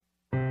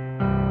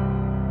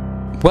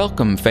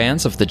Welcome,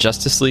 fans of the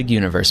Justice League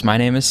universe. My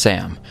name is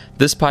Sam.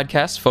 This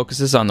podcast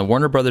focuses on the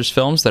Warner Brothers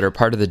films that are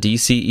part of the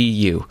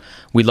DCEU.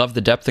 We love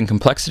the depth and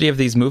complexity of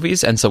these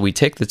movies, and so we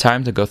take the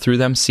time to go through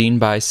them scene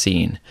by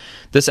scene.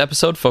 This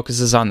episode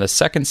focuses on the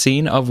second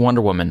scene of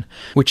Wonder Woman,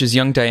 which is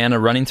young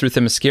Diana running through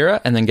Themyscira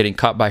and then getting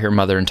caught by her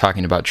mother and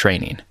talking about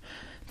training.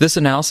 This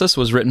analysis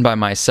was written by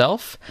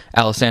myself,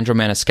 Alessandro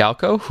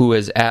Maniscalco, who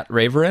is at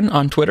Raverin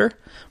on Twitter,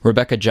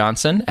 Rebecca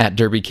Johnson at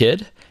Derby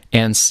Kid,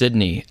 and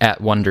Sydney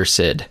at Wonder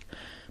Sid.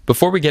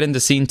 Before we get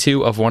into Scene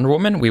 2 of Wonder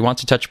Woman, we want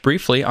to touch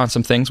briefly on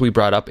some things we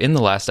brought up in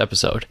the last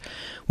episode.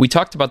 We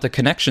talked about the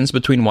connections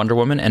between Wonder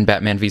Woman and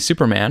Batman v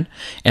Superman,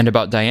 and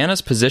about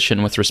Diana's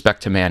position with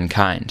respect to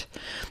mankind.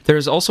 There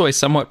is also a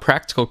somewhat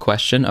practical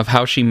question of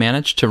how she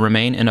managed to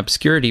remain in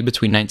obscurity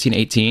between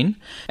 1918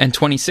 and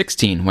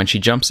 2016 when she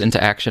jumps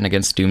into action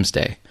against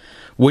Doomsday.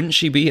 Wouldn't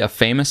she be a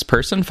famous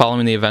person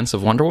following the events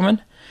of Wonder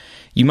Woman?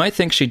 You might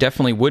think she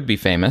definitely would be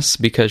famous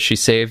because she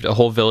saved a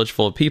whole village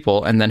full of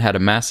people and then had a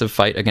massive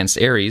fight against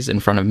Ares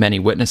in front of many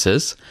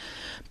witnesses.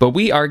 But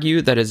we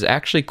argue that it is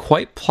actually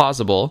quite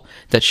plausible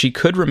that she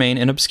could remain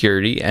in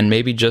obscurity and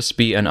maybe just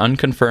be an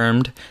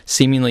unconfirmed,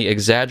 seemingly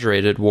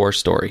exaggerated war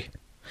story.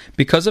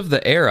 Because of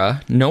the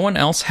era, no one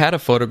else had a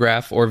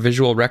photograph or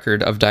visual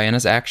record of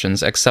Diana's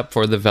actions except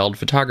for the Veld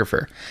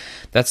photographer.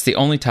 That's the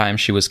only time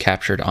she was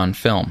captured on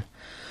film.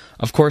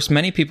 Of course,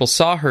 many people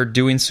saw her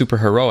doing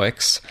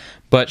superheroics,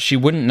 but she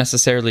wouldn't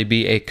necessarily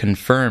be a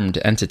confirmed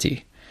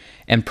entity.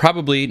 And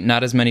probably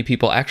not as many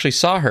people actually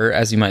saw her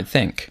as you might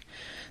think.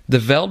 The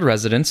Veld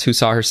residents who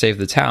saw her save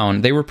the town,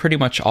 they were pretty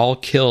much all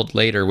killed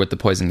later with the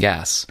poison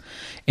gas.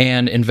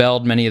 And in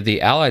Veld, many of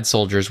the Allied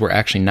soldiers were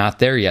actually not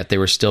there yet. They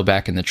were still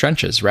back in the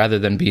trenches, rather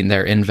than being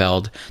there in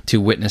Veld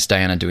to witness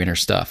Diana doing her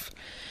stuff.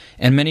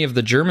 And many of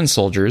the German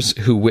soldiers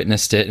who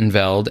witnessed it in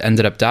Veld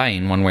ended up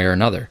dying one way or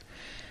another.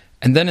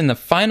 And then in the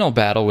final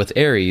battle with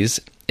Ares,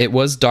 it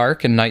was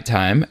dark and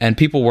nighttime, and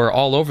people were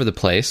all over the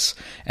place,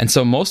 and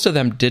so most of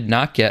them did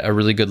not get a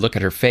really good look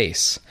at her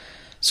face.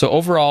 So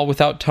overall,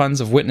 without tons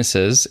of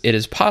witnesses, it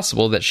is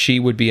possible that she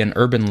would be an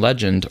urban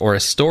legend or a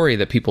story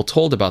that people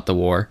told about the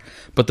war,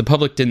 but the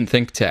public didn't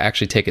think to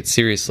actually take it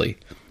seriously.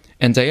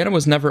 And Diana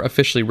was never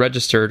officially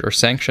registered or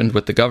sanctioned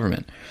with the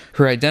government.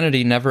 Her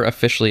identity never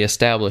officially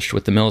established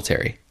with the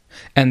military.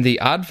 And the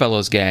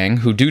Oddfellows gang,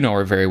 who do know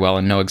her very well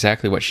and know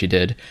exactly what she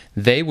did,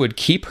 they would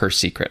keep her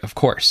secret, of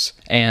course,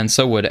 and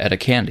so would Etta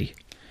Candy.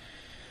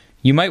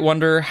 You might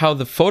wonder how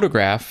the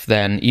photograph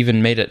then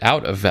even made it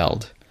out of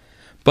Veld.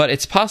 But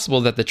it's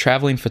possible that the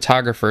traveling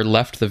photographer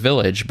left the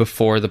village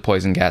before the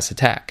poison gas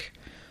attack.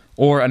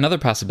 Or another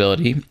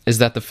possibility is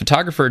that the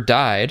photographer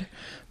died,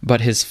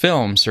 but his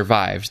film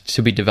survived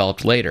to be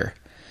developed later.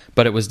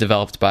 But it was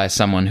developed by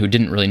someone who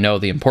didn't really know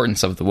the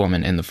importance of the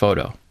woman in the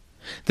photo.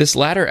 This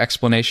latter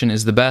explanation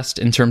is the best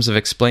in terms of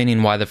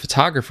explaining why the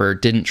photographer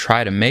didn't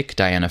try to make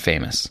Diana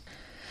famous.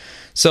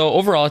 So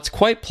overall, it's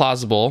quite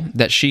plausible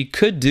that she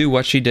could do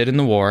what she did in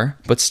the war,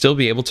 but still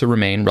be able to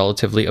remain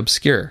relatively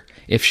obscure,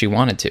 if she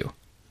wanted to.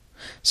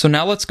 So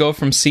now let's go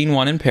from Scene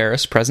 1 in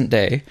Paris, present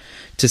day,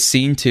 to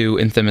Scene 2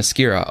 in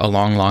Themyscira, a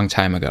long, long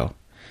time ago.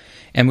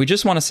 And we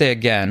just want to say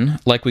again,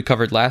 like we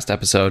covered last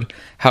episode,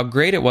 how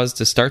great it was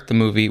to start the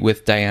movie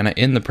with Diana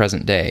in the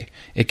present day.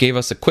 It gave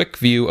us a quick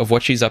view of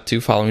what she's up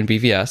to following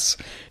BVS.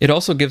 It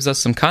also gives us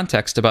some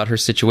context about her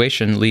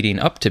situation leading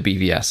up to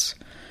BVS.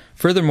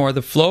 Furthermore,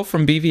 the flow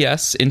from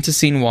BVS into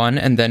Scene 1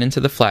 and then into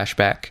the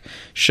flashback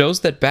shows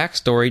that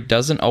backstory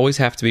doesn't always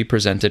have to be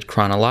presented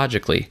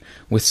chronologically,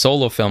 with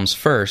solo films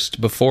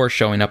first before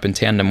showing up in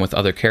tandem with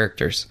other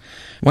characters.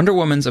 Wonder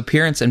Woman's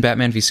appearance in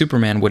Batman v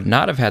Superman would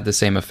not have had the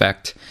same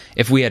effect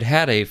if we had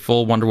had a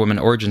full Wonder Woman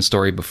origin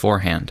story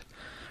beforehand.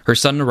 Her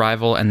sudden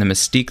arrival and the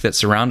mystique that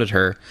surrounded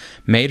her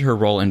made her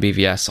role in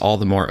BVS all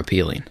the more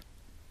appealing.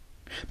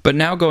 But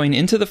now going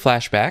into the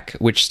flashback,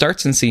 which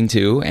starts in Scene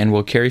 2 and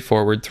will carry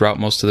forward throughout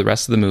most of the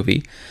rest of the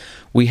movie,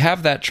 we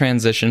have that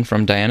transition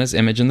from Diana's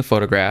image in the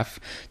photograph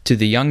to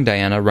the young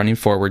Diana running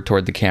forward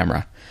toward the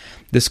camera.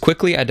 This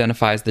quickly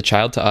identifies the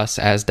child to us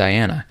as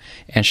Diana,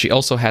 and she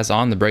also has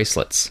on the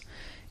bracelets.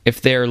 If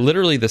they're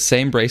literally the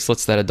same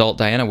bracelets that adult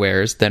Diana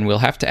wears, then we'll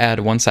have to add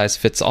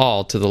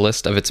one-size-fits-all to the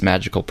list of its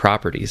magical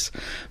properties.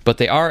 But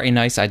they are a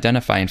nice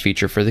identifying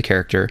feature for the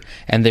character,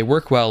 and they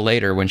work well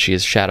later when she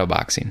is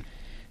shadowboxing.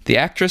 The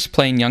actress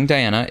playing young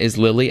Diana is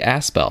Lily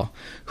Aspell,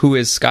 who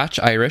is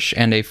Scotch-Irish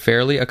and a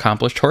fairly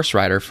accomplished horse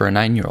rider for a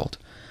 9-year-old.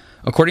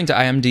 According to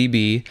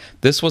IMDb,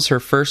 this was her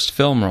first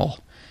film role.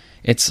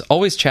 It's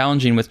always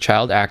challenging with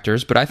child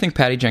actors, but I think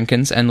Patty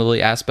Jenkins and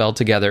Lily Aspell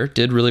together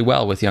did really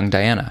well with young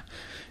Diana.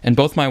 And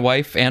both my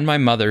wife and my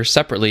mother,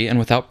 separately and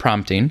without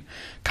prompting,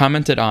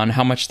 commented on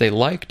how much they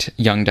liked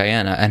young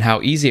Diana and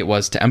how easy it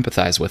was to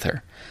empathize with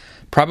her.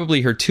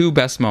 Probably her two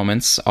best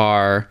moments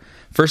are,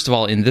 first of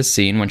all, in this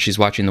scene when she's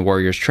watching the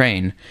warriors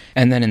train,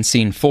 and then in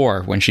Scene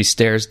 4 when she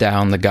stares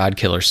down the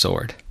God-Killer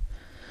sword.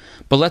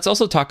 But let's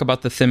also talk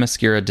about the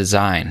Themyscira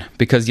design,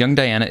 because young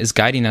Diana is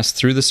guiding us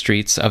through the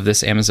streets of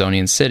this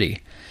Amazonian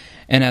city.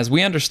 And as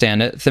we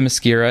understand it,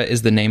 Themyscira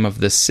is the name of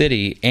the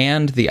city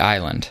and the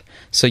island.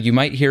 So you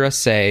might hear us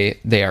say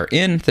they are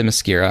in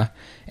Themyscira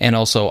and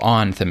also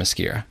on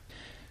Themyscira.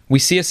 We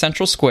see a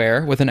central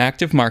square with an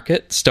active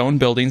market, stone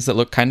buildings that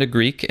look kind of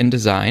Greek in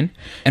design,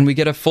 and we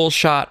get a full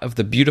shot of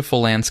the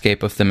beautiful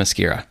landscape of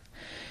Themyscira.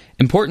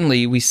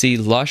 Importantly, we see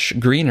lush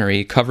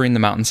greenery covering the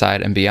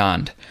mountainside and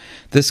beyond.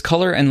 This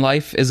color and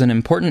life is an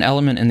important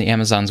element in the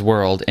Amazon's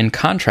world, in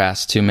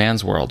contrast to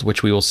man's world,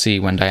 which we will see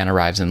when Diane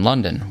arrives in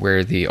London,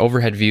 where the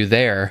overhead view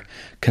there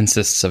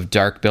consists of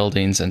dark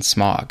buildings and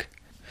smog.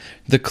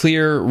 The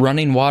clear,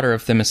 running water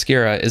of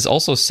Themyscira is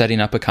also setting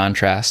up a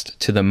contrast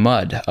to the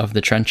mud of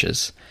the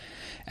trenches.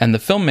 And the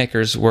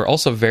filmmakers were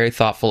also very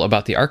thoughtful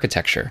about the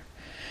architecture.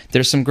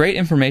 There's some great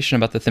information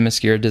about the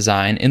Themyscira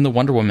design in the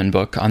Wonder Woman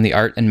book on the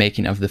art and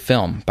making of the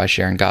film by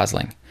Sharon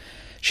Gosling.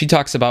 She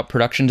talks about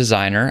production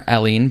designer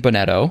Aline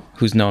Bonetto,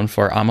 who's known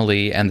for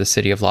Amélie and the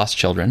City of Lost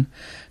Children,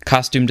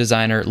 costume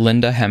designer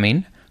Linda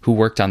Hemming, who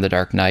worked on The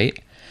Dark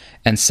Knight,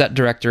 and set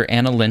director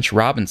Anna Lynch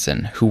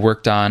Robinson, who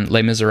worked on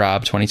Les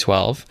Miserables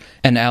 2012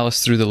 and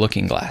Alice Through the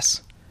Looking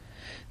Glass.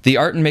 The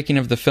art and making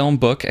of the film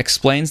book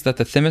explains that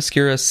the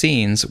Themyscira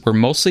scenes were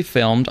mostly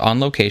filmed on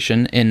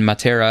location in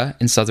Matera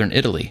in southern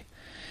Italy.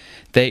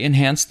 They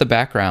enhanced the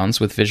backgrounds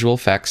with visual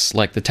effects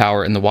like the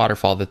tower and the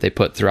waterfall that they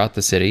put throughout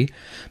the city,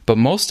 but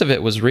most of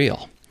it was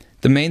real.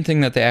 The main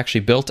thing that they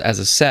actually built as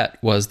a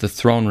set was the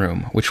throne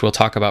room, which we'll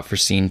talk about for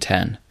scene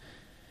 10.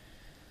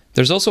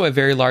 There's also a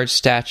very large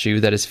statue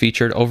that is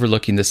featured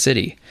overlooking the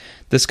city.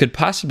 This could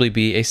possibly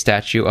be a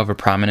statue of a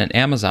prominent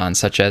Amazon,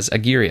 such as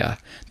Egeria,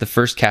 the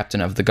first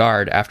captain of the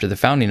guard after the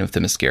founding of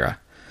Themyscira.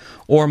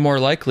 Or more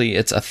likely,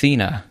 it's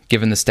Athena,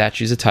 given the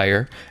statue's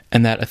attire,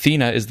 and that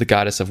Athena is the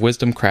goddess of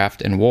wisdom,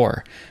 craft, and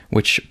war,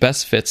 which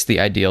best fits the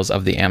ideals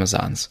of the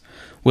Amazons.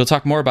 We'll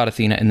talk more about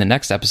Athena in the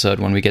next episode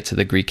when we get to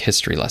the Greek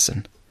history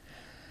lesson.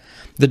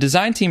 The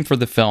design team for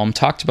the film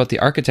talked about the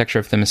architecture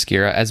of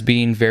Themyscira as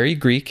being very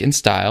Greek in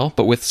style,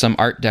 but with some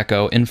Art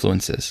Deco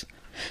influences.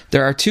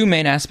 There are two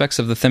main aspects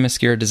of the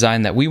Themyscira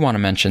design that we want to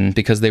mention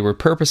because they were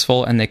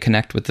purposeful and they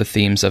connect with the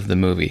themes of the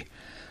movie.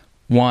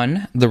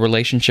 1, the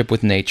relationship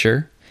with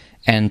nature,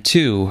 and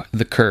 2,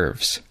 the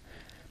curves.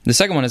 The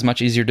second one is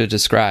much easier to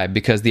describe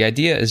because the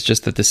idea is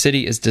just that the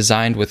city is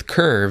designed with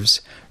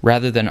curves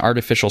rather than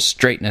artificial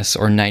straightness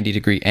or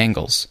 90-degree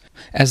angles.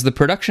 As the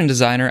production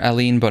designer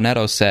Aline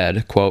Bonetto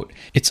said, quote,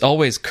 "It's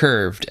always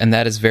curved, and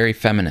that is very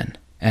feminine,"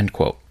 end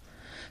quote.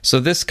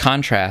 So this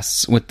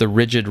contrasts with the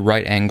rigid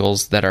right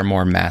angles that are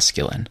more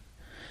masculine.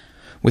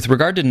 With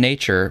regard to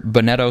nature,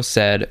 Bonetto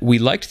said, "We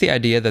liked the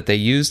idea that they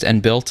used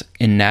and built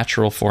in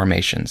natural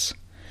formations."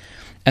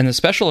 And the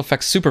special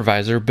effects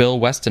supervisor, Bill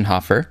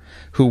Westenhofer,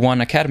 who won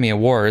Academy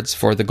Awards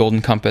for The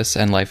Golden Compass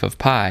and Life of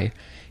Pi,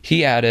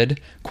 he added,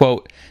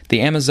 quote, "The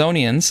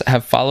Amazonians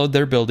have followed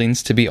their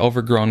buildings to be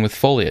overgrown with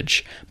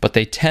foliage, but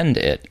they tend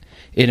it.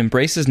 It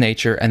embraces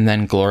nature and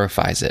then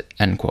glorifies it,"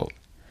 end quote.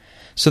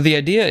 So the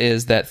idea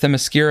is that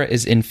Themyscira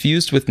is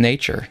infused with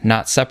nature,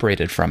 not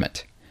separated from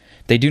it.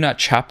 They do not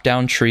chop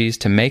down trees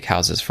to make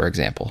houses, for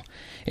example.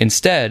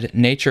 Instead,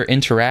 nature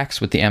interacts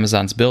with the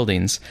Amazons'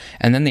 buildings,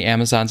 and then the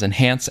Amazons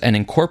enhance and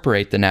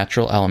incorporate the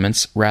natural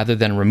elements rather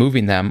than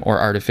removing them or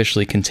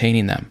artificially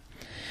containing them.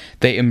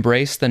 They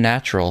embrace the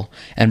natural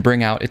and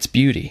bring out its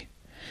beauty.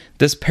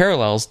 This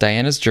parallels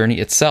Diana's journey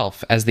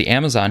itself as the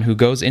Amazon who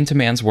goes into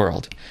man's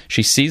world.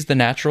 She sees the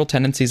natural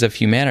tendencies of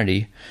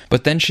humanity,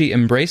 but then she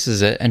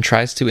embraces it and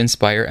tries to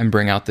inspire and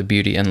bring out the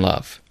beauty and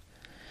love.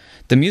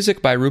 The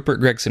music by Rupert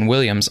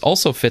Gregson-Williams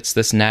also fits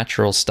this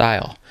natural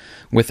style,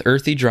 with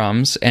earthy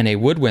drums and a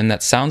woodwind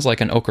that sounds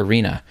like an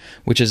ocarina,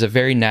 which is a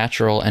very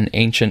natural and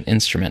ancient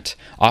instrument,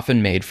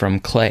 often made from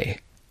clay.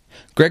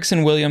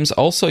 Gregson-Williams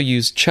also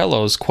used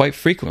cellos quite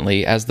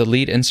frequently as the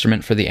lead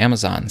instrument for the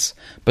Amazons,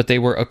 but they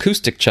were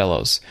acoustic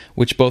cellos,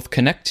 which both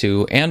connect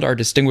to and are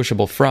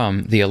distinguishable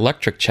from the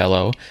electric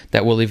cello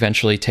that will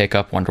eventually take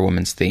up Wonder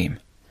Woman's theme.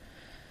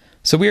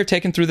 So we are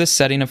taken through this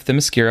setting of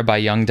Themyscira by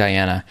young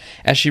Diana.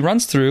 As she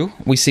runs through,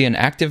 we see an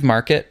active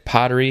market,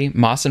 pottery,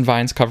 moss and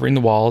vines covering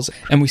the walls,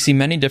 and we see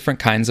many different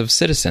kinds of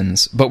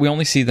citizens, but we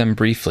only see them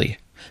briefly.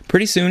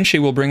 Pretty soon she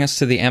will bring us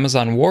to the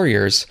Amazon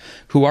warriors,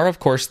 who are of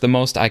course the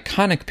most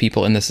iconic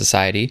people in the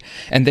society,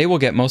 and they will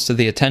get most of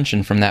the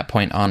attention from that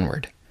point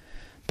onward.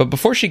 But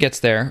before she gets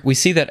there, we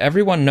see that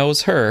everyone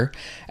knows her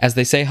as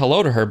they say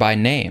hello to her by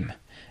name.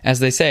 As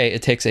they say,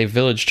 it takes a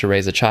village to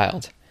raise a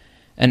child.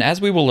 And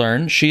as we will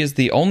learn, she is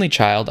the only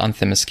child on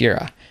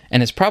Themyscira,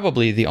 and is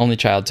probably the only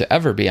child to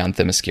ever be on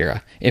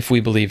Themyscira, if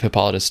we believe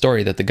Hippolyta's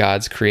story that the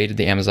gods created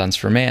the Amazons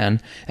for man,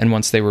 and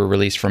once they were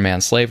released from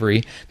man's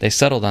slavery, they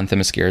settled on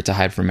Themyscira to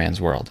hide from man's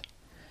world.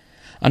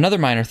 Another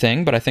minor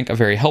thing, but I think a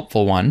very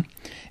helpful one,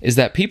 is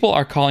that people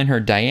are calling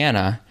her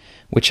Diana,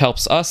 which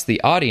helps us,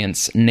 the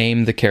audience,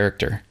 name the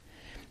character.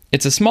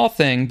 It's a small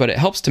thing, but it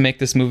helps to make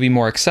this movie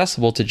more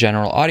accessible to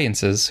general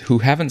audiences who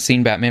haven't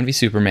seen Batman v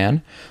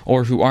Superman,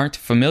 or who aren't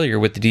familiar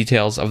with the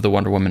details of the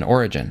Wonder Woman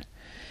origin.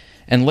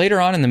 And later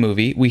on in the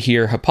movie, we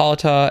hear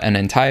Hippolyta and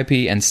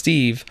Antiope and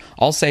Steve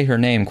all say her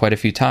name quite a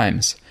few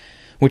times.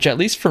 which at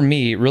least for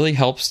me really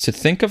helps to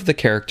think of the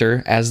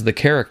character as the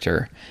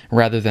character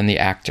rather than the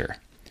actor.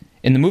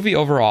 In the movie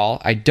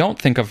overall, I don't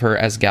think of her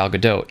as Gal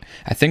Gadot,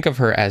 I think of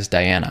her as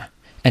Diana,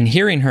 and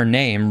hearing her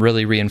name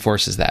really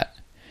reinforces that.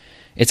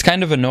 It's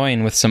kind of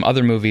annoying with some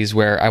other movies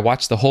where I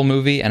watch the whole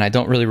movie and I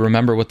don't really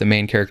remember what the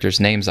main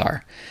characters' names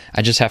are.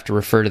 I just have to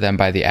refer to them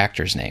by the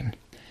actor's name.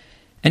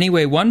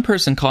 Anyway, one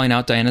person calling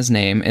out Diana's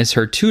name is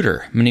her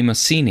tutor,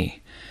 Mnemosyne.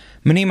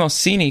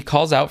 Mnemosyne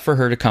calls out for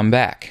her to come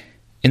back.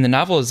 In the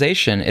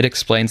novelization, it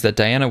explains that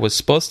Diana was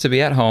supposed to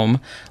be at home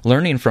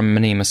learning from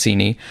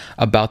Mnemosyne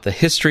about the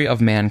history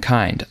of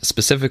mankind,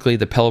 specifically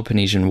the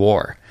Peloponnesian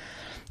War.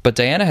 But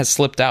Diana has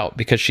slipped out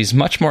because she's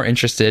much more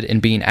interested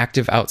in being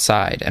active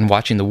outside and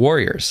watching the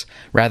warriors,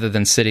 rather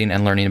than sitting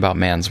and learning about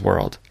man's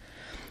world.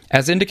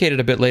 As indicated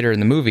a bit later in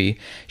the movie,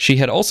 she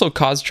had also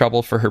caused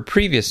trouble for her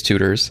previous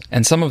tutors,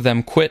 and some of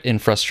them quit in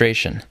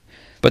frustration.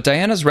 But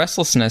Diana's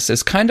restlessness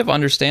is kind of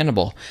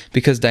understandable,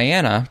 because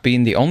Diana,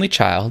 being the only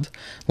child,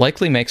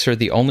 likely makes her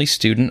the only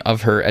student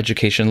of her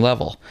education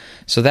level,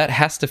 so that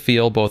has to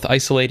feel both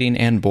isolating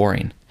and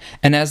boring.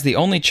 And as the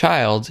only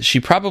child, she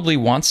probably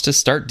wants to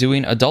start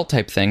doing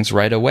adult-type things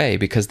right away,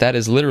 because that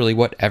is literally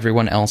what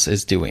everyone else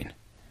is doing.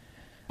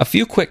 A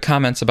few quick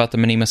comments about the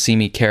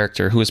Mnemosyne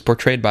character, who is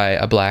portrayed by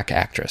a black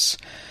actress.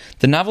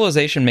 The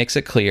novelization makes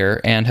it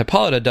clear, and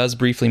Hippolyta does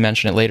briefly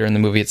mention it later in the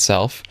movie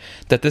itself,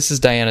 that this is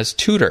Diana's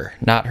tutor,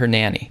 not her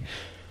nanny.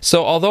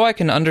 So although I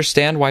can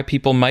understand why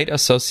people might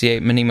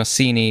associate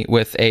Mnemosyne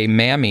with a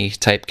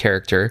mammy-type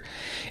character,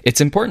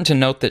 it's important to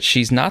note that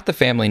she's not the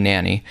family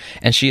nanny,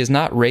 and she is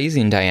not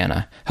raising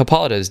Diana.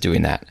 Hippolyta is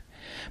doing that.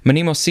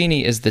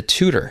 Mnemosyne is the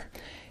tutor.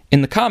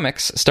 In the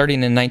comics, starting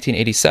in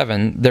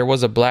 1987, there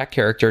was a black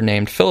character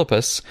named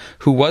Philippus,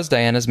 who was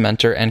Diana's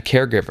mentor and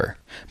caregiver.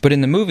 But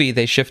in the movie,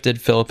 they shifted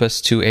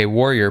Philippus to a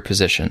warrior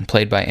position,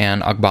 played by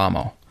Anne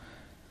Ogbamo.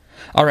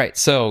 Alright,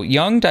 so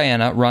young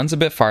Diana runs a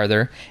bit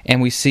farther,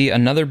 and we see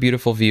another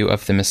beautiful view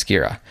of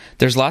Themyscira.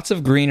 There's lots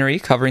of greenery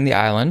covering the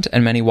island,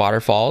 and many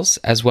waterfalls,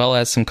 as well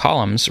as some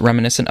columns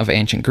reminiscent of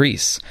ancient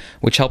Greece,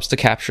 which helps to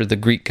capture the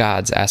Greek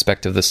gods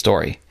aspect of the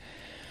story.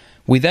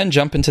 We then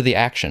jump into the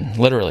action,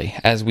 literally,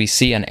 as we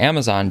see an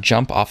Amazon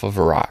jump off of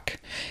a rock.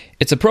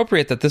 It's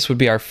appropriate that this would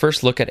be our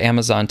first look at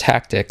Amazon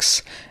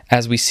tactics,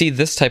 as we see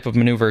this type of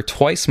maneuver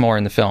twice more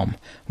in the film,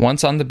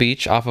 once on the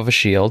beach off of a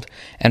shield,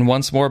 and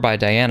once more by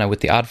Diana with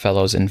the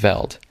Oddfellows in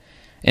Veld.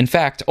 In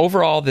fact,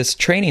 overall, this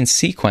training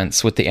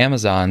sequence with the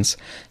Amazons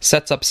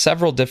sets up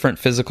several different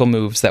physical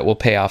moves that will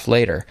pay off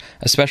later,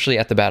 especially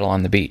at the battle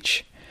on the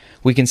beach.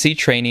 We can see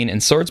training in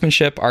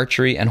swordsmanship,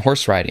 archery, and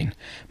horse riding,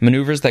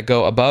 maneuvers that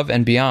go above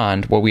and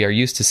beyond what we are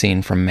used to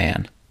seeing from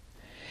man.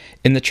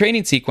 In the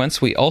training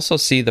sequence, we also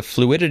see the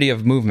fluidity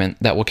of movement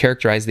that will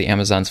characterize the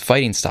Amazons'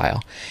 fighting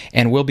style,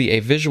 and will be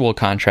a visual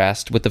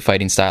contrast with the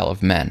fighting style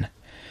of men.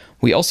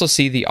 We also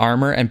see the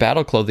armor and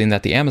battle clothing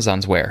that the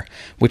Amazons wear,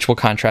 which will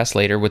contrast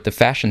later with the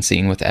fashion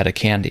scene with Etta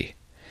Candy.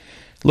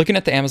 Looking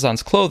at the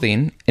Amazons'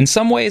 clothing, in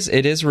some ways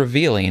it is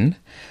revealing,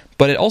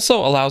 but it also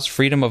allows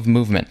freedom of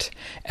movement,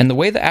 and the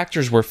way the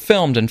actors were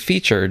filmed and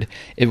featured,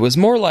 it was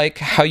more like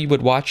how you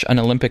would watch an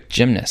Olympic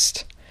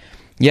gymnast.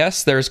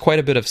 Yes, there is quite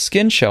a bit of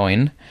skin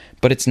showing,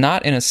 but it's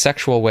not in a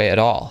sexual way at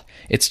all.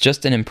 It's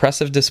just an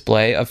impressive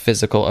display of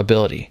physical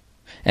ability.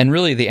 And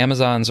really, the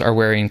Amazons are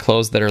wearing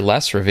clothes that are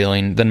less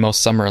revealing than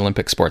most Summer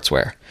Olympic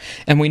sportswear.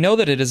 And we know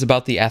that it is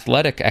about the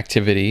athletic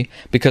activity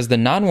because the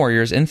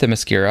non-warriors in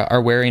Themyscira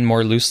are wearing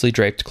more loosely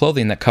draped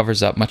clothing that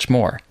covers up much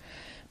more.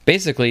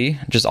 Basically,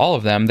 just all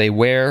of them, they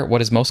wear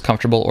what is most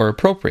comfortable or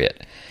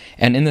appropriate.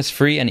 And in this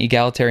free and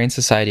egalitarian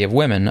society of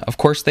women, of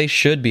course they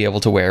should be able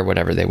to wear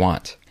whatever they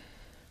want.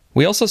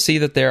 We also see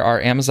that there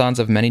are Amazons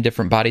of many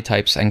different body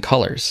types and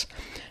colors.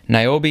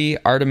 Niobe,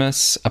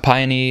 Artemis,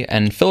 Apione,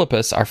 and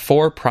Philippus are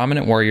 4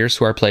 prominent warriors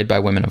who are played by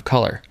women of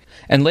color.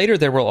 And later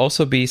there will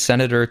also be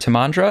Senator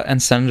Timandra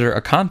and Senator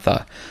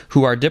Acantha,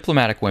 who are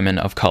diplomatic women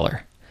of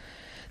color.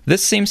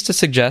 This seems to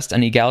suggest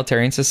an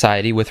egalitarian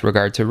society with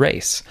regard to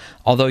race,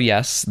 although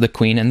yes, the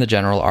queen and the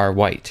general are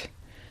white.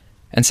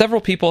 And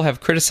several people have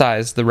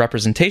criticized the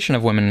representation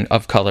of women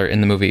of color in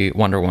the movie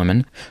Wonder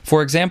Woman.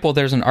 For example,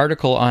 there's an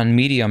article on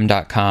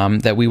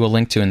Medium.com that we will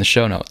link to in the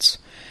show notes.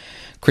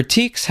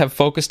 Critiques have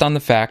focused on the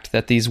fact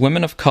that these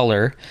women of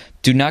color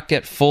do not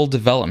get full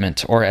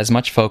development or as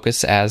much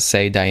focus as,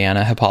 say,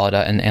 Diana,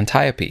 Hippolyta, and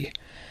Antiope.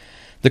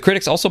 The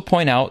critics also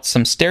point out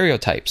some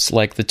stereotypes,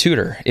 like the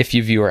tutor, if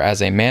you view her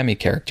as a mammy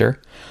character,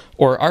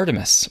 or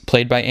Artemis,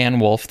 played by Anne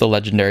Wolfe, the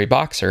legendary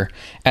boxer,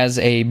 as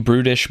a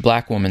brutish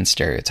black woman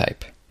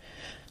stereotype.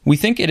 We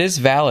think it is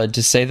valid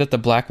to say that the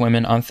black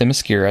women on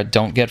Themyscira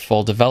don't get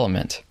full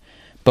development,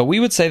 but we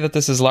would say that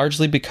this is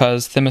largely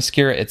because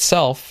Themyscira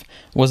itself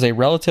was a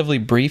relatively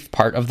brief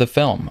part of the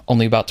film,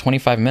 only about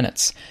 25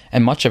 minutes,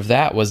 and much of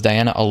that was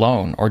Diana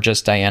alone, or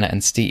just Diana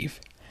and Steve.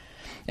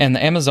 And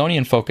the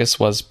Amazonian focus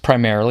was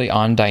primarily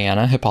on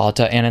Diana,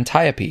 Hippolyta, and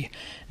Antiope,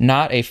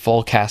 not a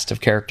full cast of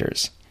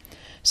characters.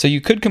 So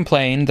you could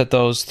complain that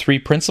those 3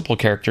 principal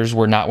characters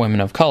were not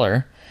women of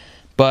color,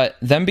 But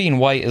them being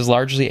white is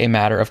largely a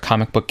matter of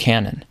comic book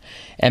canon.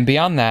 And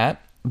beyond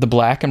that, the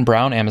black and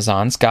brown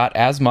Amazons got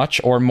as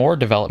much or more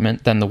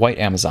development than the white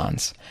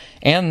Amazons.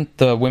 And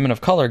the women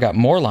of color got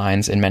more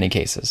lines in many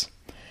cases.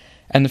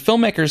 And the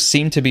filmmakers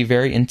seem to be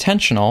very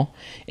intentional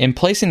in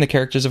placing the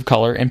characters of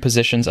color in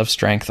positions of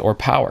strength or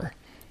power.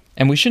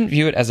 And we shouldn't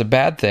view it as a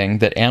bad thing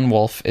that Anne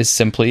Wolfe is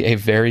simply a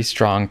very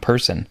strong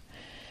person.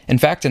 In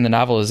fact, in the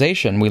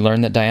novelization, we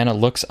learn that Diana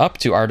looks up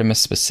to Artemis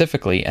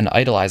specifically and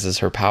idolizes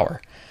her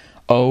power.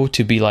 "Oh,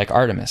 to be like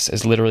Artemis"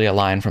 is literally a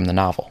line from the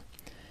novel.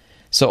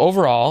 So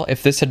overall,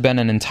 if this had been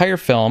an entire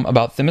film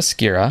about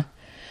Themyscira,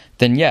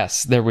 then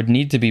yes, there would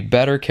need to be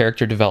better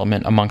character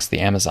development amongst the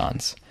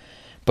Amazons.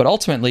 But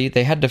ultimately,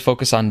 they had to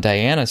focus on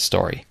Diana's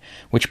story,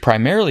 which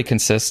primarily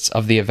consists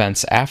of the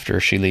events after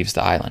she leaves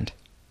the island.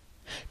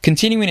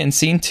 Continuing in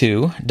Scene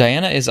 2,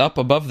 Diana is up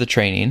above the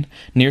training,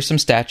 near some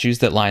statues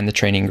that line the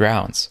training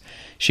grounds.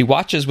 She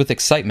watches with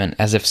excitement,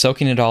 as if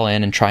soaking it all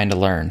in and trying to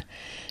learn.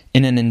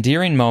 In an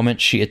endearing moment,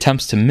 she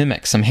attempts to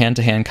mimic some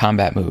hand-to-hand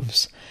combat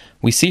moves.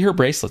 We see her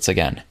bracelets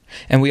again,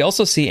 and we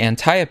also see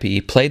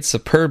Antiope played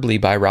superbly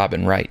by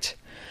Robin Wright.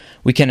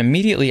 We can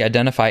immediately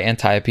identify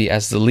Antiope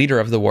as the leader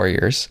of the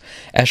warriors,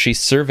 as she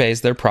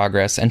surveys their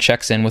progress and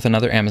checks in with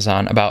another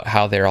Amazon about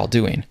how they're all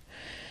doing.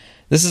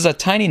 This is a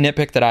tiny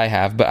nitpick that I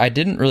have, but I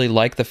didn't really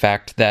like the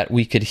fact that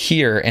we could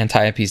hear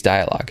Antiope's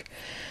dialogue.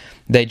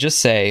 They just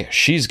say,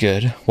 "She's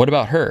good. What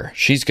about her?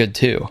 She's good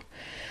too."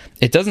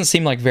 It doesn't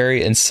seem like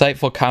very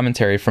insightful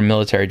commentary from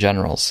military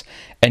generals,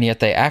 and yet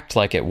they act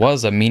like it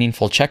was a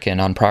meaningful check-in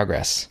on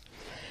progress.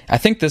 I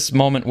think this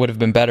moment would have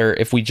been better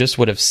if we just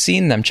would have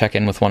seen them check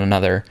in with one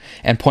another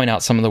and point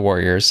out some of the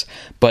warriors,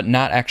 but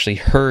not actually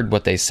heard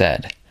what they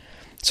said.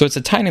 So it's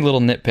a tiny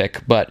little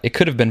nitpick, but it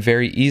could have been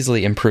very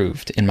easily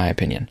improved, in my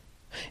opinion.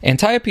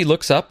 Antiope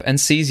looks up and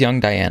sees young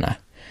Diana.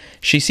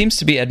 She seems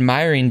to be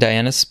admiring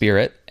Diana's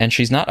spirit, and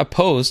she's not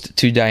opposed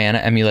to Diana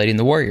emulating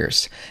the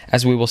warriors,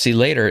 as we will see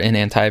later in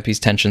Antiope's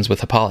tensions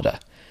with Hippolyta.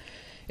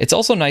 It's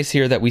also nice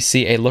here that we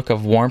see a look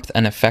of warmth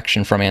and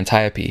affection from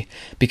Antiope,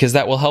 because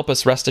that will help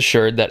us rest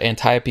assured that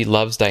Antiope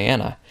loves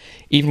Diana,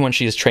 even when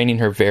she is training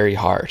her very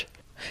hard.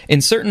 In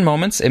certain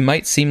moments, it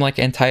might seem like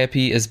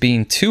Antiope is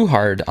being too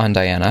hard on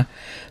Diana,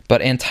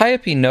 but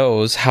Antiope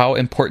knows how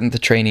important the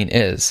training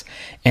is,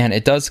 and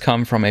it does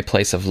come from a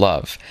place of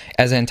love.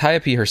 As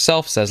Antiope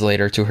herself says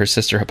later to her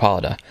sister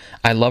Hippolyta,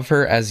 "I love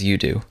her as you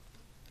do."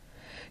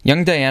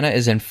 Young Diana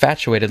is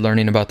infatuated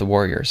learning about the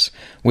warriors,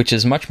 which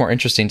is much more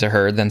interesting to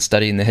her than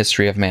studying the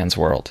history of man's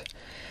world.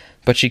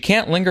 But she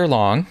can't linger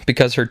long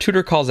because her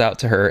tutor calls out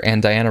to her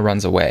and Diana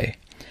runs away.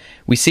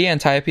 We see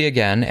Antiope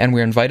again, and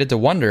we're invited to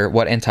wonder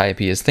what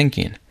Antiope is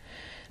thinking.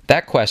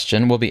 That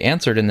question will be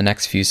answered in the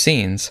next few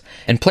scenes,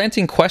 and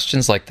planting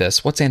questions like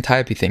this, "What's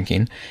Antiope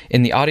thinking?"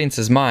 in the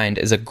audience's mind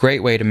is a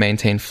great way to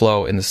maintain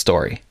flow in the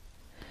story.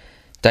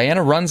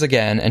 Diana runs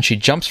again, and she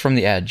jumps from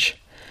the edge.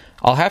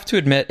 I'll have to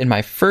admit, in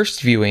my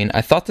first viewing,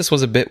 I thought this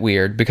was a bit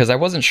weird because I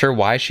wasn't sure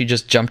why she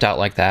just jumped out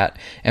like that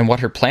and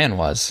what her plan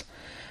was.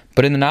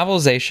 But in the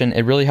novelization,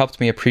 it really helped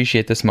me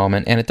appreciate this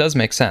moment, and it does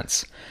make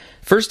sense.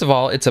 First of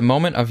all, it's a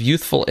moment of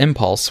youthful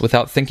impulse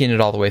without thinking it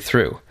all the way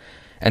through.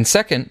 And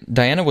second,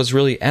 Diana was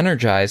really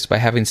energized by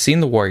having seen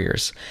the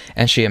warriors,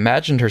 and she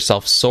imagined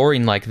herself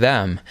soaring like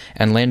them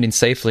and landing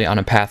safely on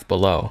a path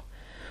below.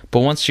 But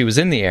once she was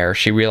in the air,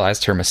 she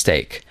realized her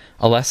mistake,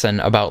 a lesson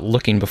about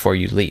looking before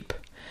you leap.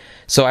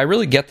 So I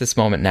really get this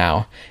moment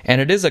now,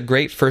 and it is a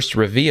great first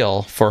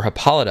reveal for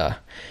Hippolyta,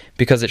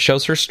 because it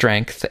shows her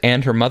strength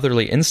and her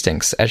motherly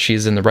instincts as she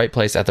is in the right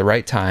place at the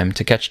right time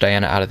to catch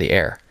Diana out of the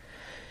air.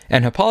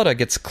 And Hippolyta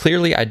gets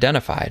clearly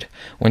identified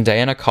when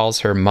Diana calls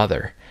her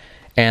mother,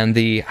 and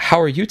the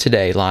 "How are you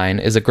today?" line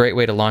is a great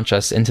way to launch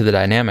us into the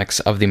dynamics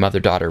of the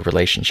mother-daughter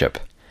relationship.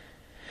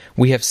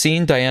 We have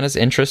seen Diana's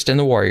interest in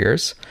the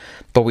warriors,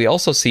 but we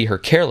also see her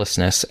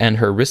carelessness and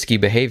her risky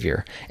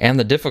behavior, and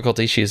the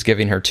difficulty she is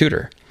giving her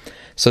tutor.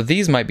 So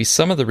these might be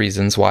some of the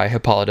reasons why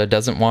Hippolyta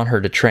doesn't want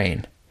her to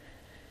train.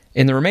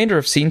 In the remainder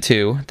of Scene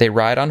 2, they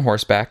ride on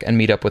horseback and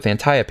meet up with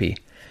Antiope.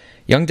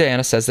 Young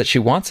Diana says that she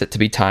wants it to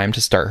be time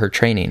to start her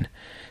training,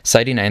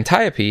 citing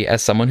Antiope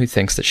as someone who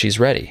thinks that she's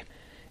ready.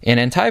 And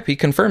Antiope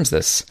confirms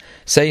this,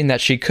 saying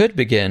that she could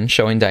begin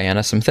showing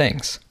Diana some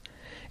things.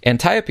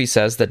 Antiope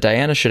says that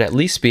Diana should at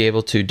least be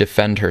able to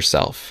defend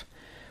herself,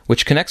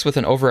 which connects with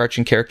an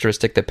overarching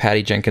characteristic that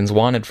Patty Jenkins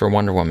wanted for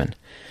Wonder Woman.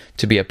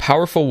 To be a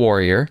powerful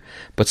warrior,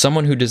 but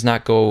someone who does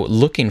not go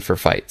looking for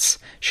fights.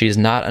 She is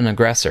not an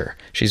aggressor.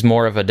 She's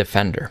more of a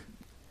defender.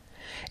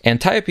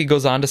 Antiope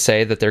goes on to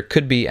say that there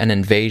could be an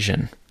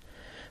invasion.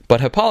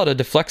 But Hippolyta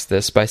deflects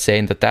this by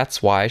saying that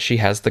that's why she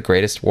has the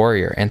greatest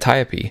warrior,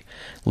 Antiope,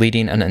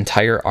 leading an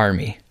entire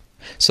army.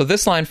 So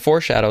this line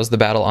foreshadows the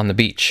battle on the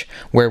beach,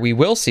 where we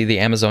will see the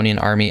Amazonian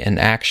army in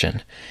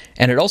action.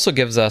 And it also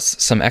gives us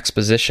some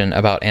exposition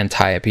about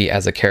Antiope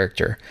as a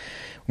character.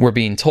 We're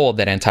being told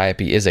that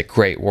Antiope is a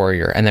great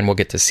warrior, and then we'll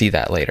get to see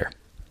that later.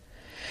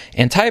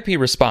 Antiope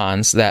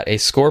responds that a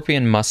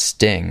scorpion must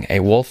sting, a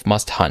wolf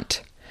must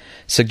hunt.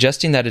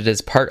 suggesting that it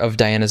is part of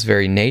Diana's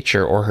very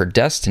nature or her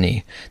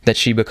destiny that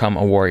she become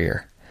a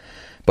warrior.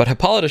 But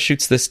Hippolyta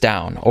shoots this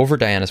down over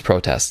Diana's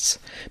protests,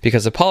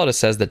 because Hippolyta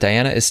says that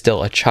Diana is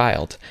still a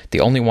child, the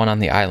only one on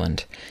the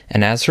island,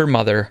 and as her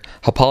mother,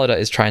 Hippolyta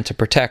is trying to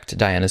protect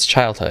Diana's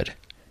childhood.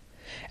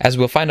 As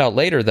we'll find out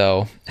later,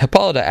 though,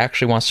 Hippolyta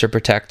actually wants to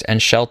protect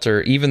and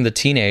shelter even the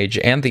teenage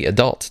and the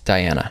adult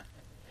Diana.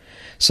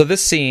 So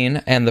this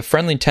scene, and the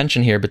friendly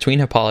tension here between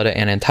Hippolyta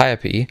and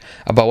Antiope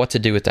about what to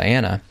do with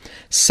Diana,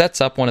 sets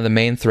up one of the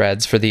main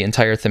threads for the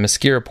entire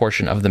Themyscira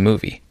portion of the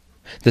movie.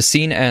 The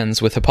scene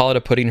ends with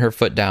Hippolyta putting her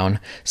foot down,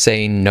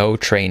 saying no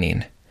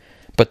training.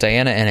 But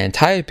Diana and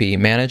Antiope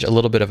manage a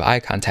little bit of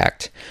eye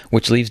contact,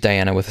 which leaves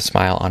Diana with a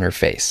smile on her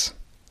face.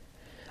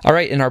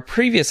 Alright, in our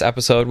previous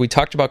episode, we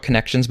talked about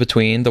connections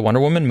between the Wonder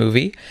Woman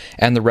movie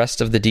and the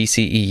rest of the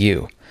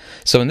DCEU.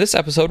 So in this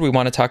episode, we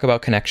want to talk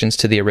about connections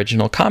to the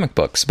original comic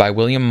books by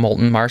William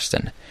Moulton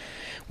Marston.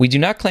 We do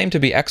not claim to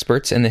be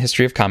experts in the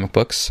history of comic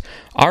books.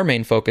 Our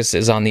main focus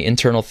is on the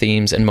internal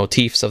themes and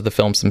motifs of the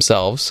films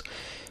themselves,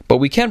 but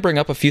we can bring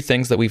up a few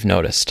things that we've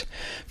noticed.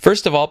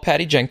 First of all,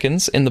 Patty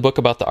Jenkins, in the book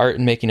about the art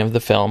and making of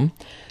the film,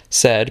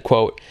 said,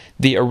 quote,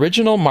 "The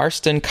original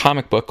Marston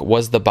comic book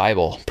was the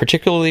Bible,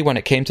 particularly when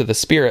it came to the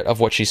spirit of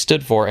what she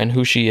stood for and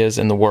who she is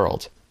in the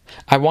world.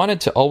 I wanted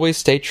to always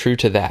stay true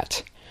to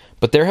that.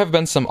 But there have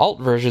been some alt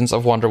versions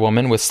of Wonder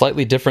Woman with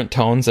slightly different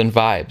tones and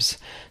vibes,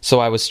 so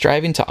I was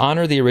striving to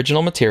honor the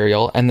original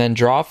material and then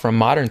draw from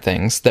modern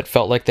things that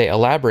felt like they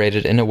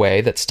elaborated in a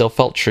way that still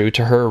felt true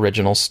to her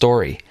original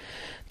story.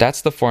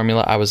 That's the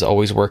formula I was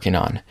always working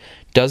on.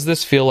 Does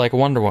this feel like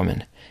Wonder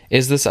Woman?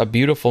 Is this a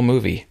beautiful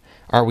movie?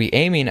 Are we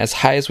aiming as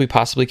high as we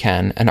possibly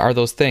can, and are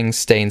those things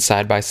staying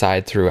side by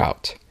side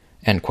throughout?"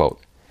 End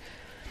quote.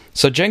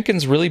 So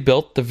Jenkins really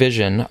built the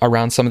vision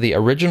around some of the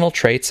original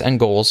traits and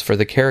goals for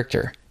the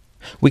character.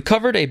 We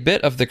covered a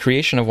bit of the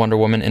creation of Wonder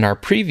Woman in our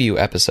preview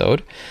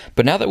episode,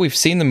 but now that we've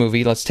seen the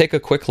movie, let's take a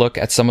quick look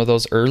at some of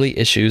those early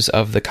issues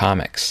of the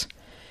comics.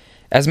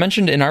 As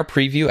mentioned in our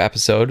preview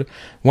episode,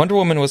 Wonder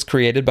Woman was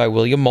created by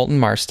William Moulton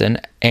Marston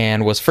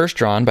and was first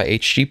drawn by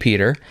H.G.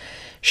 Peter.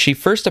 She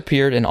first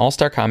appeared in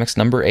All-Star Comics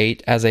number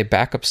 8 as a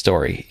backup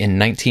story in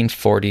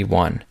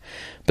 1941,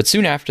 but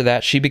soon after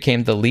that she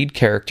became the lead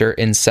character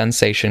in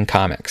Sensation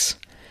Comics.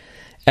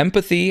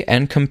 Empathy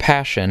and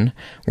compassion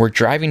were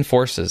driving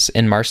forces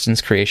in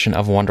Marston's creation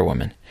of Wonder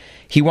Woman.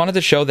 He wanted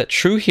to show that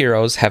true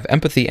heroes have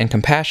empathy and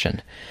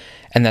compassion,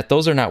 and that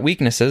those are not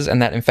weaknesses,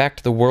 and that in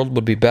fact the world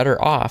would be better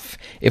off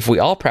if we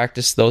all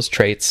practiced those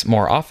traits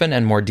more often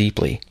and more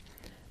deeply.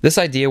 This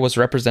idea was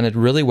represented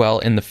really well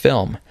in the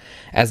film,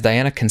 as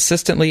Diana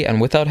consistently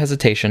and without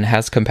hesitation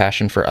has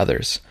compassion for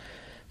others.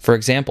 For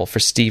example, for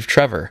Steve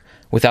Trevor,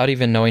 without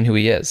even knowing who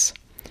he is.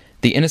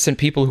 The innocent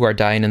people who are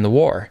dying in the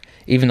war,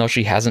 even though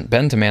she hasn't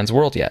been to man's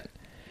world yet.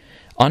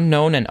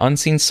 Unknown and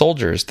unseen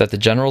soldiers that the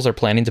generals are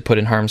planning to put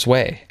in harm's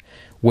way.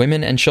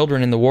 Women and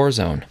children in the war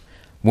zone.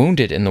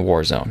 Wounded in the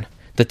war zone.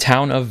 The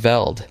town of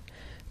Veld.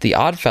 The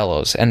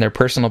Oddfellows and their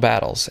personal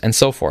battles, and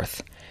so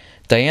forth.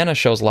 Diana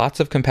shows lots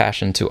of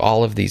compassion to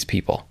all of these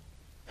people.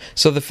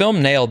 So the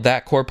film nailed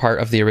that core part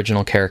of the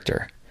original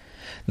character.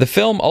 The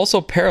film also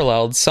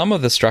paralleled some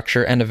of the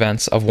structure and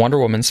events of Wonder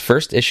Woman's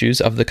first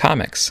issues of the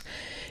comics.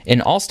 In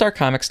All-Star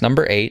Comics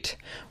number 8,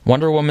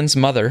 Wonder Woman's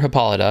mother,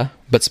 Hippolyta,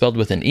 but spelled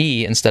with an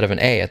E instead of an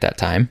A at that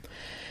time,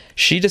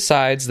 she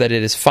decides that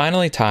it is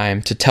finally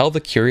time to tell the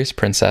curious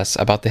princess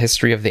about the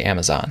history of the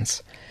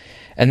Amazons.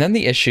 And then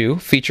the issue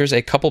features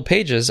a couple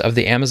pages of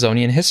the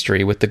Amazonian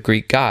history with the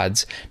Greek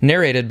gods,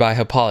 narrated by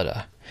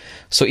Hippolyta.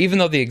 So even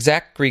though the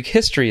exact Greek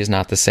history is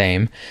not the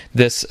same,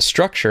 this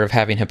structure of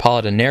having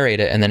Hippolyta narrate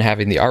it and then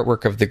having the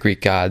artwork of the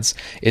Greek gods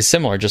is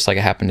similar, just like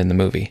it happened in the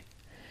movie.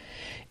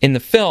 In the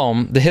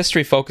film, the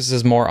history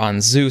focuses more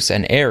on Zeus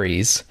and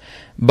Ares,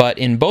 but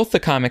in both the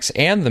comics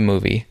and the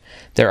movie,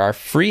 there are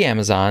free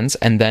Amazons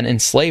and then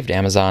enslaved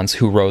Amazons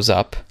who rose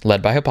up,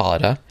 led by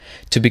Hippolyta,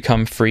 to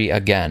become free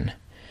again.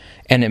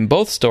 And in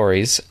both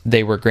stories,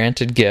 they were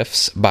granted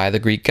gifts by the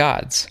Greek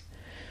gods.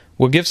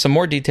 We'll give some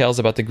more details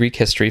about the Greek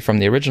history from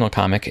the original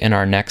comic in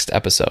our next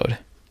episode.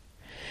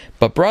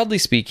 But broadly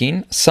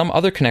speaking, some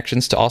other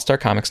connections to All-Star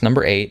Comics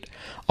number 8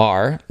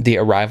 are the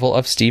arrival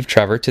of Steve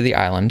Trevor to the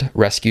island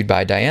rescued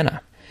by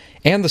Diana,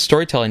 and the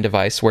storytelling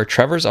device where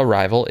Trevor's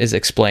arrival is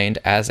explained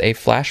as a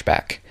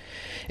flashback.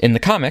 In the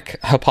comic,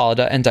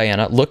 Hippolyta and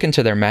Diana look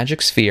into their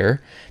magic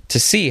sphere to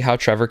see how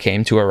Trevor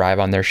came to arrive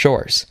on their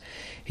shores.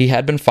 He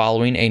had been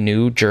following a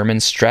new German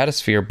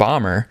Stratosphere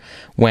bomber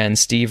when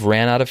Steve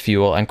ran out of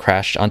fuel and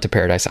crashed onto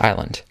Paradise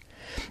Island.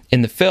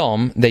 In the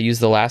film, they use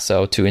the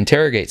lasso to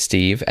interrogate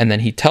Steve, and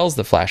then he tells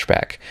the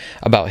flashback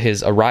about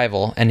his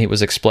arrival, and it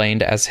was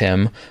explained as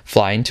him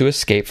flying to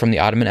escape from the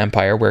Ottoman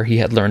Empire, where he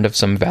had learned of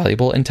some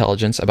valuable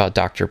intelligence about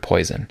Dr.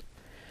 Poison.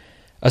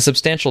 A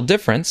substantial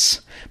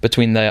difference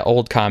between the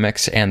old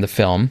comics and the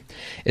film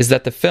is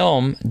that the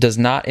film does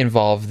not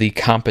involve the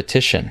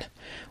competition,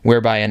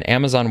 whereby an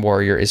Amazon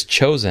warrior is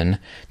chosen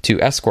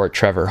to escort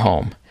Trevor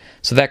home.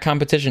 So that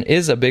competition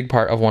is a big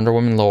part of Wonder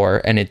Woman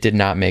lore, and it did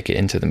not make it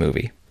into the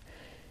movie.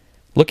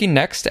 Looking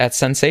next at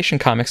Sensation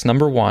Comics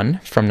number 1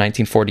 from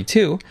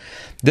 1942,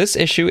 this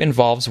issue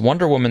involves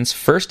Wonder Woman's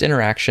first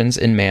interactions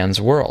in man's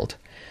world.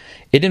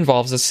 It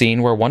involves a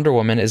scene where Wonder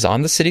Woman is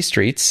on the city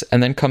streets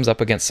and then comes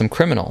up against some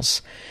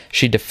criminals.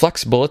 She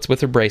deflects bullets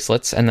with her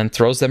bracelets and then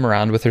throws them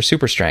around with her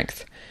super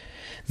strength.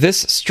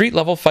 This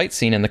street-level fight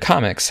scene in the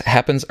comics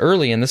happens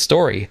early in the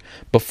story,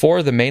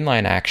 before the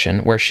mainline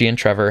action where she and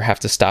Trevor have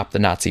to stop the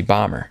Nazi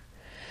bomber.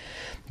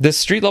 This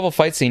street-level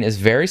fight scene is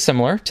very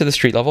similar to the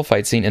street-level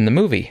fight scene in the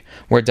movie,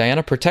 where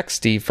Diana protects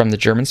Steve from the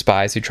German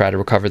spies who try to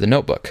recover the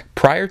notebook,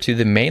 prior to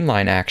the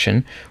mainline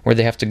action where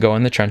they have to go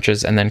in the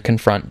trenches and then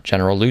confront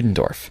General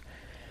Ludendorff.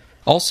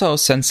 Also,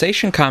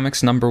 Sensation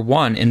Comics number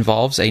 1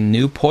 involves a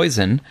new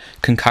poison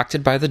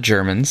concocted by the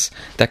Germans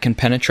that can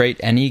penetrate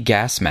any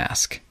gas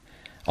mask.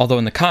 Although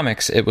in the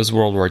comics it was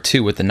World War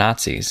II with the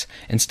Nazis,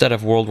 instead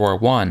of World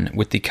War I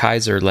with the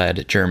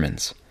Kaiser-led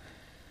Germans.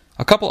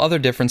 A couple other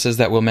differences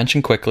that we'll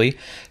mention quickly.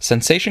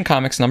 Sensation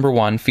Comics number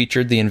 1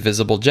 featured the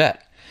Invisible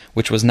Jet,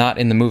 which was not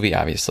in the movie,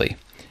 obviously.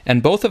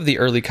 And both of the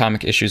early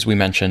comic issues we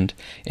mentioned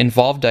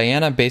involved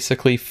Diana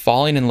basically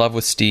falling in love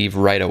with Steve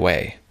right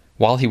away,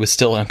 while he was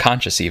still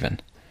unconscious even.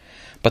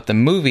 But the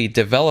movie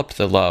developed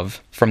the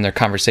love from their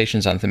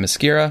conversations on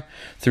Themyscira,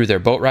 through their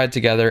boat ride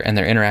together and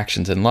their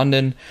interactions in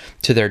London,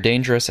 to their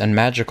dangerous and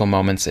magical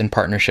moments in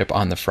partnership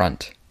on the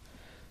front.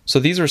 So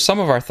these were some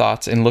of our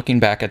thoughts in looking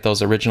back at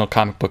those original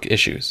comic book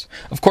issues.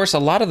 Of course, a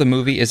lot of the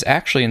movie is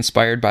actually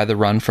inspired by the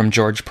run from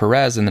George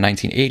Perez in the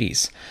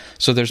 1980s,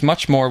 so there's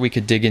much more we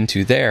could dig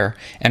into there,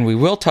 and we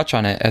will touch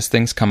on it as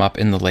things come up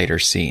in the later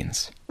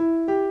scenes.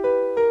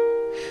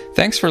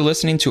 Thanks for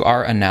listening to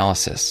our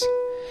analysis.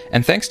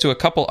 And thanks to a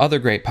couple other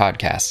great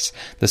podcasts,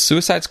 the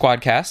Suicide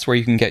Squadcast, where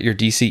you can get your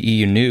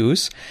DCEU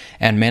news,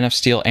 and Man of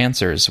Steel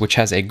Answers, which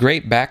has a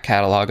great back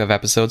catalog of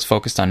episodes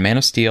focused on Man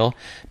of Steel,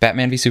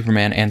 Batman v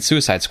Superman, and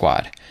Suicide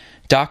Squad.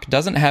 Doc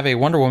doesn't have a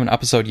Wonder Woman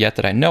episode yet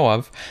that I know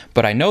of,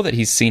 but I know that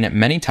he's seen it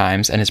many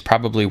times and is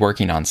probably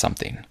working on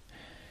something.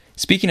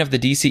 Speaking of the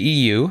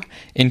DCEU,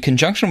 in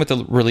conjunction with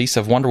the release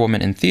of Wonder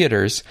Woman in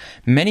theaters,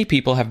 many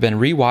people have been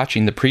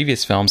re-watching the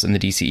previous films in the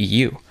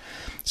DCEU.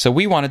 So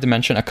we wanted to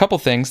mention a couple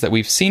things that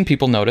we've seen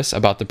people notice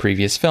about the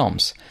previous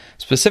films,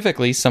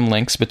 specifically some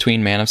links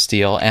between Man of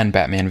Steel and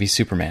Batman v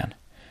Superman.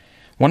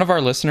 One of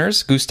our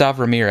listeners, Gustav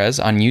Ramirez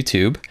on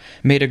YouTube,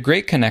 made a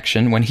great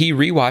connection when he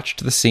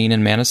rewatched the scene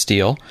in Man of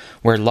Steel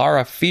where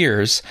Lara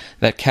fears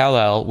that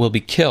Kal-El will be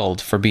killed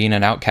for being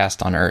an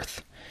outcast on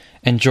Earth,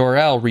 and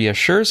Jor-El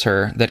reassures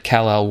her that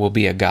Kal-El will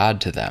be a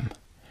god to them.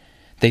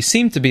 They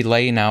seem to be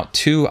laying out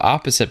two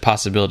opposite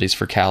possibilities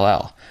for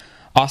Kal-El: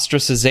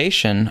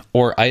 ostracization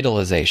or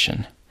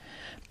idolization.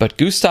 But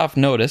Gustav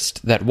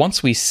noticed that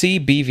once we see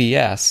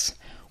BVS,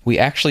 we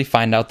actually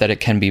find out that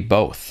it can be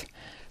both.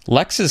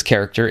 Lex's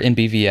character in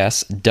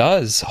BVS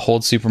does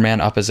hold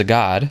Superman up as a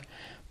god,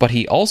 but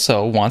he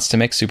also wants to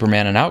make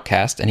Superman an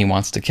outcast and he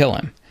wants to kill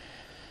him.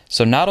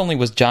 So not only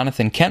was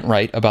Jonathan Kent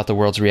right about the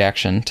world's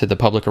reaction to the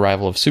public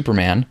arrival of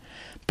Superman,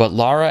 but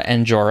Lara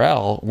and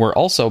Jor-El were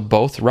also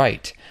both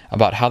right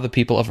about how the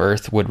people of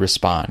Earth would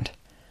respond.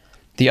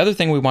 The other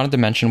thing we wanted to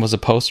mention was a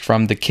post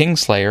from The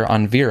Kingslayer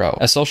on Vero,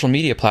 a social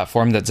media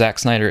platform that Zack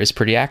Snyder is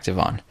pretty active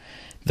on.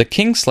 The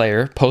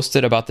Kingslayer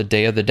posted about the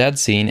Day of the Dead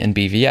scene in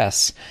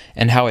BVS,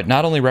 and how it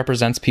not only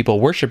represents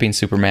people worshipping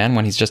Superman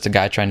when he's just a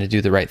guy trying to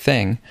do the right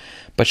thing,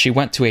 but she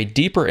went to a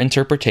deeper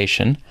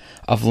interpretation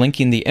of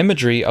linking the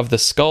imagery of the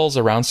skulls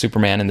around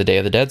Superman in the Day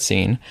of the Dead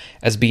scene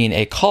as being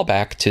a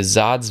callback to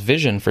Zod's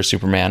vision for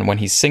Superman when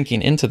he's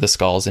sinking into the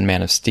skulls in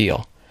Man of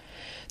Steel.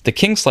 The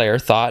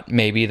Kingslayer thought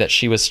maybe that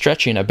she was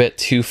stretching a bit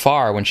too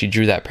far when she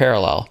drew that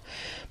parallel,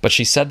 but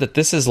she said that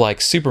this is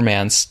like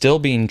Superman still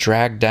being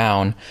dragged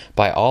down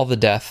by all the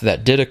death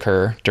that did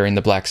occur during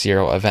the Black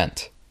Zero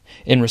event.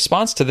 In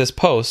response to this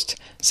post,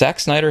 Zack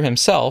Snyder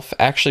himself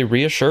actually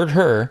reassured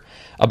her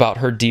about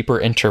her deeper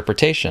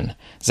interpretation.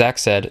 Zack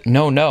said,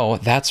 No,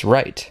 that's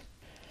right."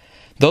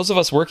 Those of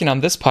us working on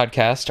this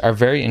podcast are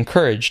very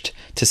encouraged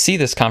to see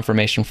this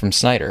confirmation from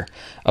Snyder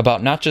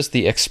about not just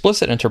the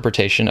explicit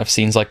interpretation of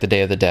scenes like the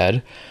Day of the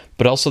Dead,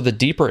 but also the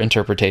deeper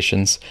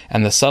interpretations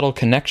and the subtle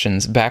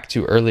connections back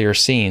to earlier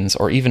scenes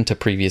or even to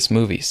previous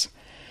movies.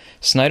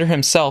 Snyder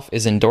himself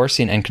is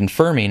endorsing and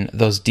confirming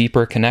those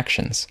deeper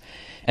connections.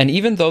 And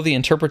even though the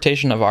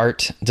interpretation of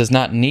art does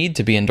not need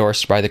to be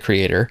endorsed by the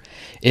creator,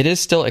 it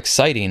is still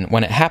exciting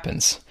when it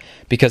happens,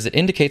 because it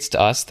indicates to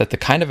us that the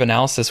kind of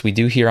analysis we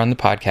do here on the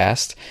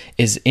podcast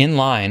is in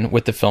line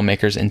with the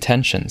filmmaker's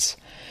intentions.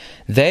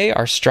 They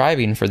are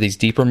striving for these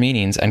deeper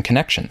meanings and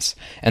connections,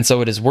 and so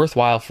it is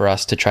worthwhile for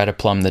us to try to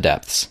plumb the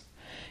depths.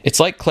 It's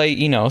like Clay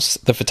Enos,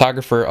 the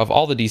photographer of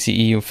all the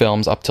DCEU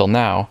films up till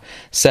now,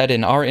 said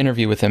in our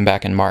interview with him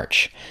back in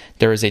March.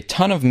 There is a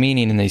ton of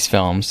meaning in these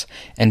films,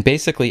 and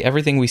basically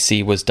everything we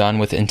see was done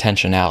with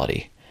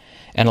intentionality.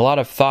 And a lot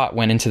of thought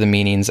went into the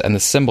meanings and the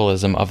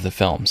symbolism of the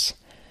films.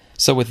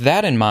 So with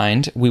that in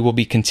mind, we will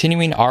be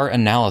continuing our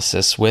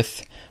analysis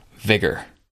with vigor.